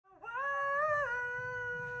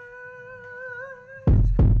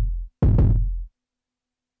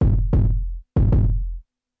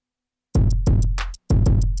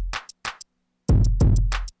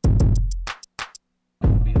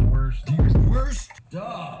worst.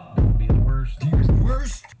 Duh. Don't be the worst. Here's the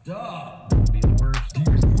worst. Duh. Don't be the worst.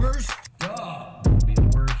 Here's the worst. Duh. Don't be the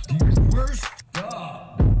worst. Here's the worst.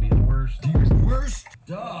 Duh. Don't be the worst. Here's the worst.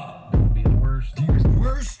 Duh. Don't be the worst. Here's the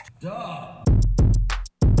worst. Duh.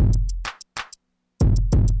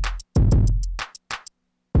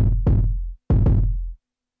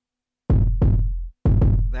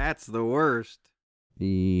 That's the worst.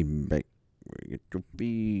 Feedback. We get your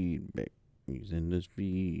feedback. You send us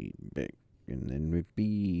feedback. And then we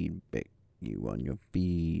feedback you on your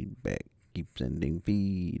feedback. Keep sending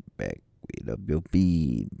feedback. We love your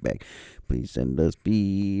feedback. Please send us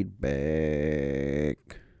feedback.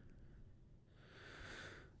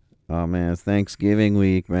 Oh man, it's Thanksgiving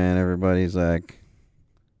week, man. Everybody's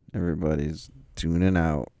tuning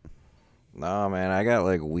out. No, man, I got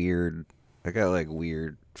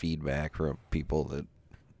weird feedback from people that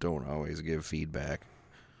don't always give feedback.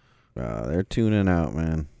 They're tuning out,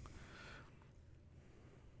 man.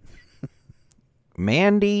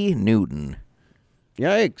 Mandy Newton.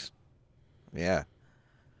 Yikes. Yeah.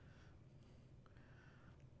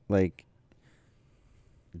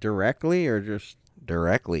 Directly or just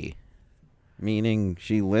Directly. meaning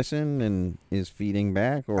she listened and is feeding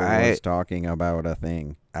back, or was talking about a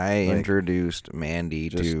thing? I introduced Mandy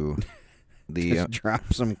to the... Just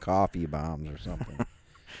drop some coffee bombs or something.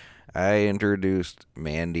 I introduced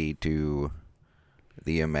Mandy to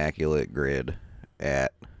the Immaculate Grid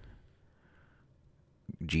at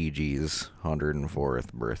Gigi's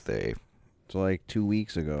 104th birthday. It's 2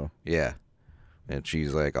 weeks ago. Yeah. And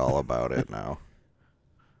she's all about it now.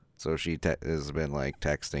 So she has been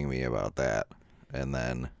texting me about that. And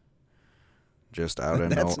then just out of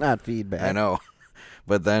nowhere. That's not feedback. I know.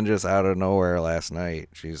 But then just out of nowhere last night,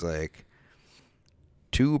 she's like,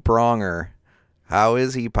 two-pronger. How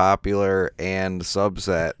is he popular? And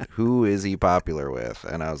subset, who is he popular with?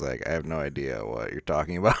 And I was like, I have no idea what you're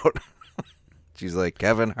talking about. She's like,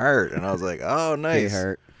 Kevin Hart. And I was like, oh, nice. Hey,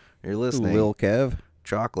 Hart. You're listening. Lil Kev.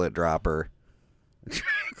 Chocolate dropper.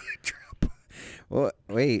 Chocolate dropper. Well,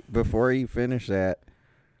 wait, before you finish that,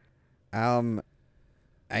 I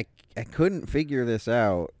couldn't figure this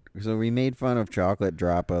out. So we made fun of Chocolate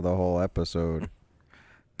Dropper the whole episode.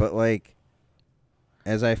 But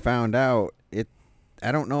as I found out,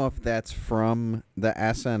 I don't know if that's from the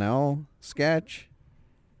SNL sketch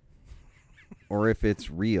or if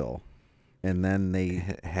it's real. And then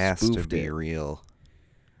It has to be real.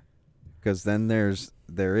 Because then there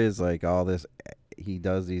is all this. He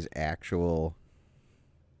does these actual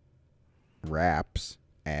raps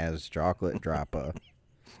as Chocolate Dropper.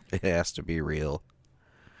 It has to be real.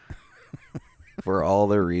 For all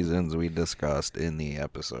the reasons we discussed in the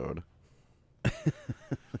episode.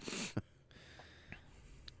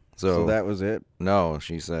 So that was it? No,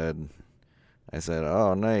 I said,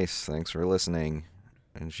 oh, nice. Thanks for listening.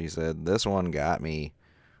 And she said, this one got me.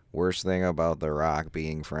 Worst thing about The Rock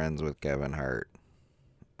being friends with Kevin Hart.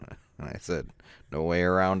 And I said, no way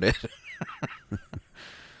around it.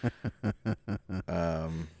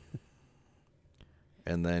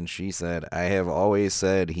 And then she said, I have always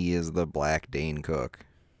said he is the Black Dane Cook.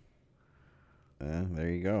 There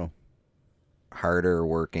you go. Harder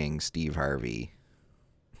working Steve Harvey.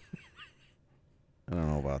 I don't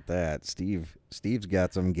know about that. Steve's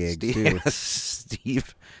got some gigs too.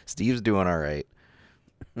 Steve's doing all right.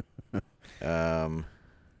 And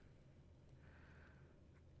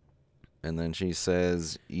then she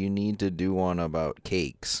says, you need to do one about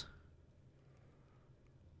cakes.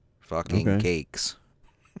 Fucking cakes.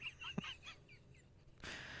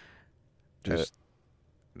 Just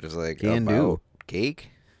can about do. Cake?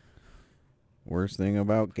 Worst thing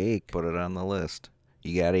about cake. Put it on the list.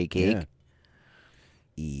 You got a cake? Yeah.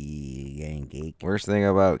 Cake. Worst thing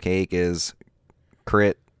about cake is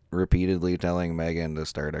Crit repeatedly telling Megan to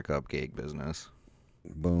start a cupcake business.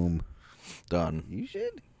 Boom. Done. You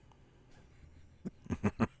should.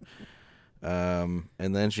 And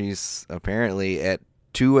then she's apparently at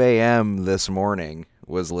 2 a.m. this morning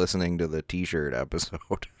was listening to the T-shirt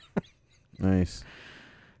episode. Nice.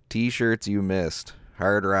 T-shirts you missed.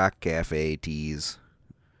 Hard Rock Cafe tees.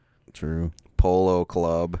 True. Polo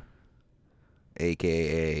Club,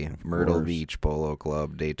 a.k.a. Myrtle Beach Polo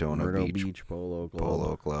Club, Daytona Beach Polo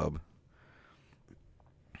Club.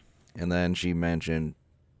 And then she mentioned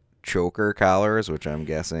choker collars, which I'm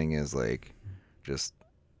guessing is just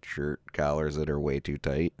shirt collars that are way too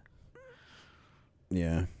tight.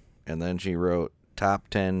 Yeah. And then she wrote top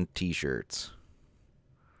 10 T-shirts.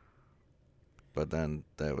 But then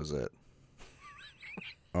that was it.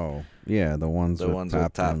 Oh, yeah, the ones with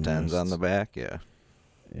top 10s on the back, yeah.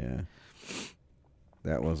 Yeah.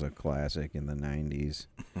 That was a classic in the 90s.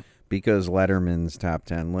 because Letterman's top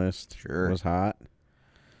 10 list Sure. was hot.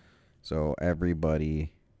 So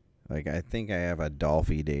everybody, like, I think I have a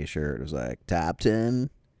Dolphy Day shirt. It was like, top 10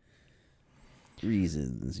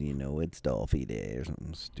 reasons, it's Dolphy Day or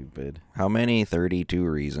something stupid. How many 32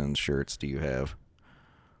 Reasons shirts do you have?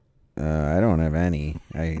 I don't have any.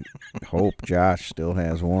 I hope Josh still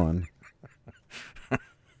has one.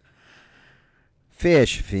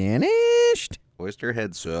 Fish finished.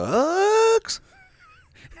 Oysterhead sucks.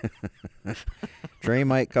 Trey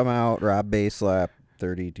might come out, Rob Bass slap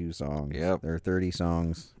 32 songs. Yep. Or 30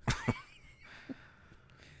 songs.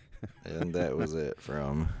 And that was it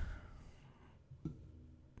from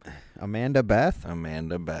Amanda Beth.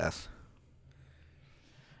 Amanda Beth.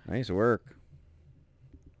 Nice work.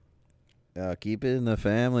 Keep it in the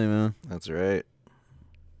family, man. That's right.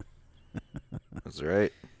 That's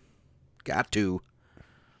right. Got to.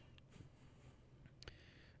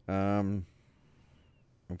 Of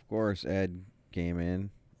course, Ed came in,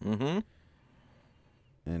 Mm-hmm.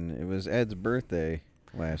 and it was Ed's birthday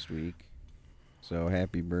last week. So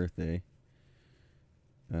happy birthday.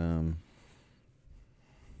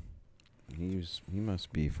 He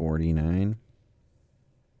must be 49.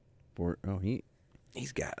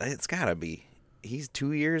 It's gotta be. He's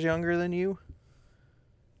 2 years younger than you?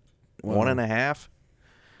 Well, 1.5?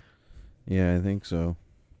 Yeah, I think so.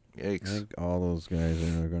 I Yikes. think all those guys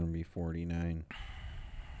are going to be 49.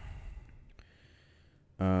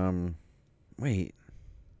 Wait.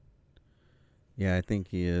 Yeah, I think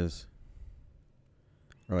he is.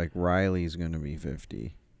 Or like Riley's going to be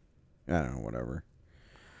 50. I don't know, whatever.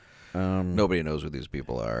 Nobody knows who these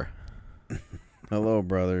people are. Hello,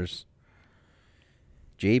 brothers.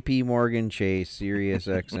 JP Morgan Chase, Sirius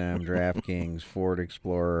XM, DraftKings, Ford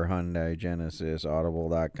Explorer, Hyundai, Genesis,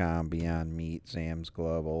 Audible.com, Beyond Meat, Sam's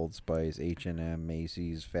Club, Old Spice, H&M,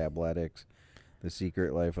 Macy's, Fabletics, The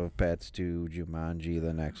Secret Life of Pets 2, Jumanji,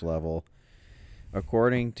 The Next Level.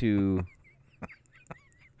 According to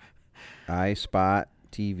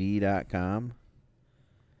iSpotTV.com,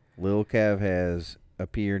 Lil Kev has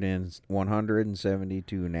appeared in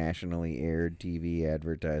 172 nationally aired TV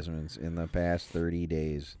advertisements in the past 30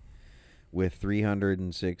 days, with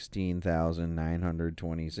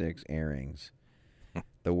 316,926 airings.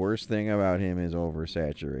 The worst thing about him is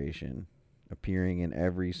oversaturation, appearing in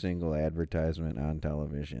every single advertisement on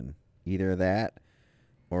television. Either that,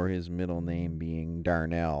 or his middle name being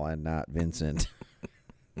Darnell and not Vincent.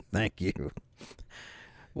 Thank you.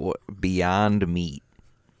 What, Beyond Meat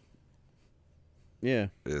Yeah.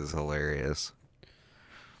 is hilarious.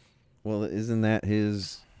 Well, isn't that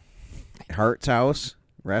his Hart's House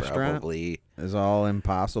restaurant? Probably. It's all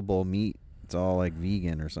Impossible meat. It's all like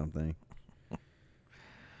vegan or something.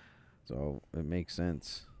 So it makes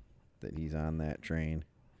sense that he's on that train.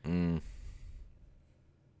 Mm.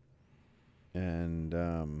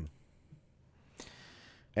 And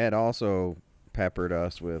Ed also peppered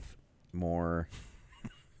us with more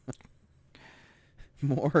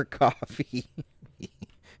coffee.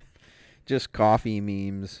 Just coffee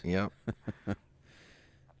memes. Yep.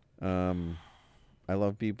 I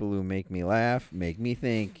love people who make me laugh, make me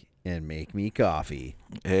think, and make me coffee.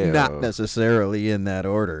 Hey-o. Not necessarily in that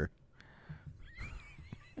order.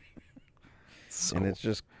 So, And it's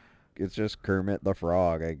just Kermit the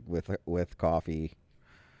Frog with coffee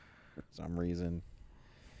for some reason.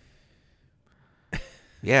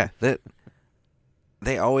 yeah, that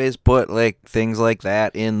they always put like things like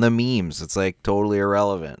that in the memes. It's like totally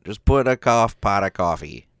irrelevant. Just put a pot of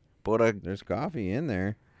coffee. There's coffee in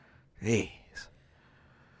there. Jeez.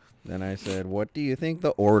 Then I said, "What do you think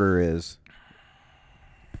the order is?"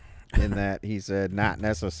 In that, he said, "Not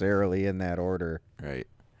necessarily in that order." Right.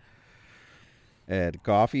 Ed,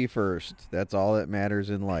 coffee first. That's all that matters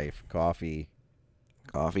in life. Coffee.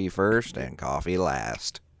 Coffee first and coffee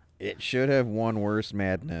last. It should have won Worst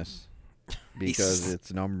Madness because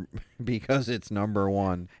it's number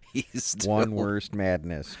one. He's still, One Worst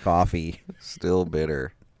Madness. Coffee. still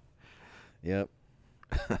bitter. Yep.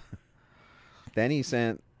 Then he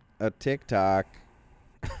sent a TikTok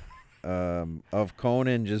of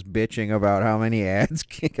Conan just bitching about how many ads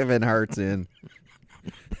Kevin Hart's in.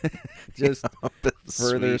 Just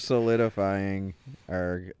further solidifying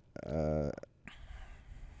our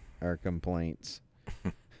complaints.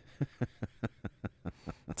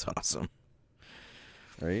 That's awesome.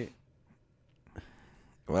 Right?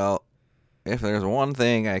 Well, if there's one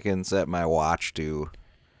thing I can set my watch to,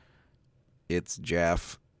 it's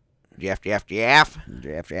Jeff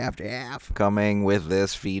coming with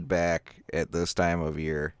this feedback at this time of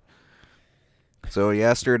year. So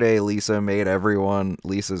yesterday,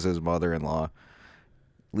 Lisa's his mother-in-law,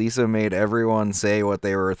 Lisa made everyone say what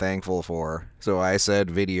they were thankful for. So I said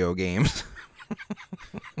video games.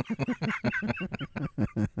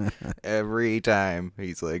 Every time.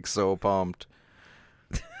 He's like so pumped.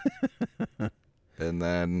 And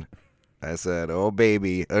then I said, "Oh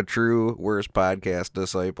baby, a true Worst Podcast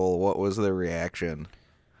disciple. What was the reaction?"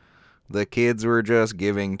 The kids were just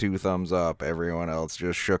giving 2 thumbs up. Everyone else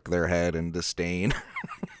just shook their head in disdain.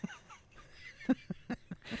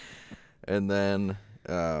 And then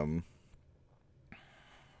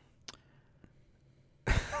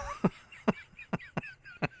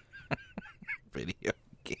video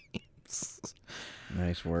games.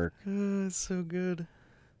 Nice work. It's so good.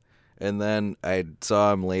 And then I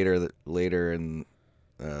saw him later in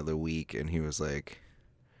the week, and he was like,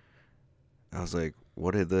 I was like,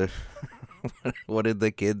 what did the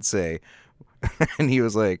kids say? And he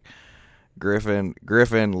was like, Griffin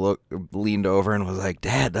leaned over and was like,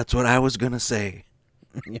 Dad, that's what I was gonna say.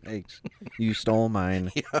 Yikes. You stole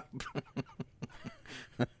mine. Yep.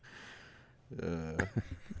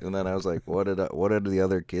 And then I was like, what did the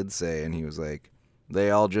other kids say? And he was like, they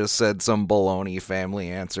all just said some baloney family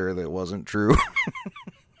answer that wasn't true.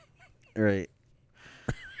 Right.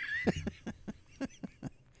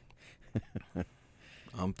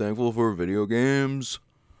 I'm thankful for video games.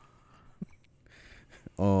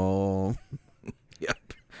 Oh.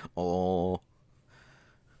 Yep. Oh.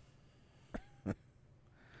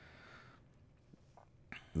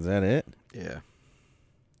 Is that it? Yeah.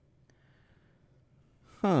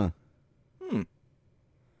 Huh.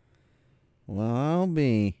 Well, I'll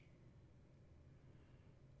be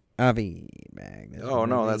back. Oh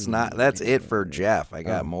no, that's not. That's it for Jeff. I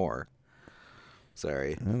got more.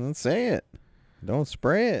 Sorry. Let's say it. Don't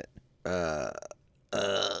spray it.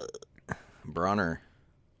 Brunner.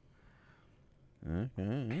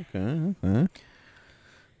 Okay.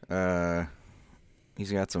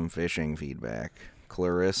 He's got some fishing feedback.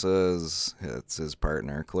 That's his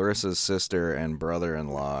partner. Clarissa's sister and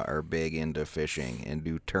brother-in-law are big into fishing and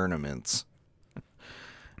do tournaments.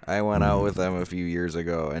 I went out with them a few years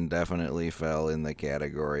ago and definitely fell in the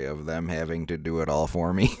category of them having to do it all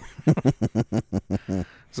for me.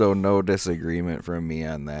 So no disagreement from me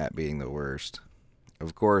on that being the worst.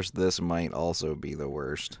 Of course, this might also be the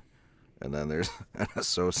worst. And then there's an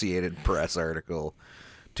Associated Press article.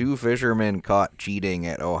 2 fishermen caught cheating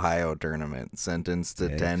at Ohio tournament, sentenced to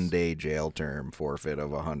 10-day jail term, forfeit of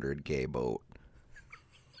 $100K boat.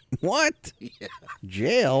 What? Yeah.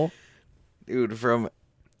 Jail? Dude, from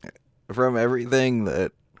everything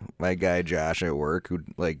that my guy Josh at work, who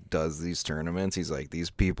like does these tournaments, he's like, these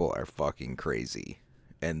people are fucking crazy,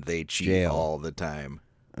 and they cheat all the time.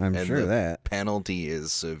 I'm sure that penalty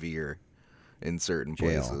is severe in certain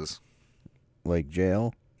places. Like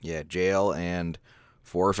jail? Yeah, jail and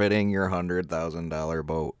forfeiting your $100,000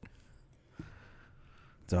 boat.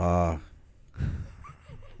 Duh.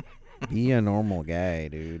 Be a normal guy,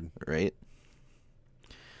 dude. Right?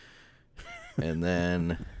 And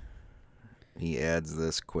then he adds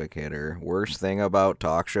this quick hitter. Worst thing about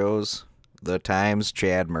talk shows, the times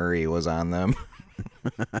Chad Murray was on them.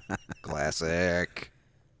 Classic.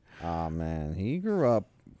 Oh, man. He grew up.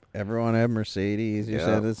 Everyone had Mercedes. You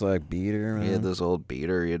said it's like beater, man. He had this old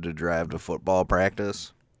beater. He had to drive to football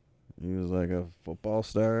practice. He was like a football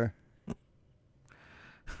star.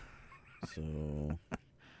 So.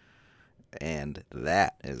 And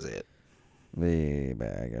that is it.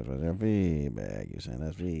 Feedback. That's what's your feedback. You send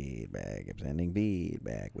us feedback. I'm sending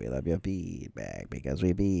feedback. We love your feedback because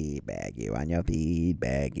we feedback you on your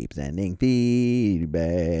feedback. Keep sending feedback.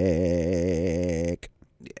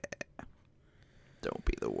 Yeah. Don't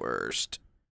be the worst.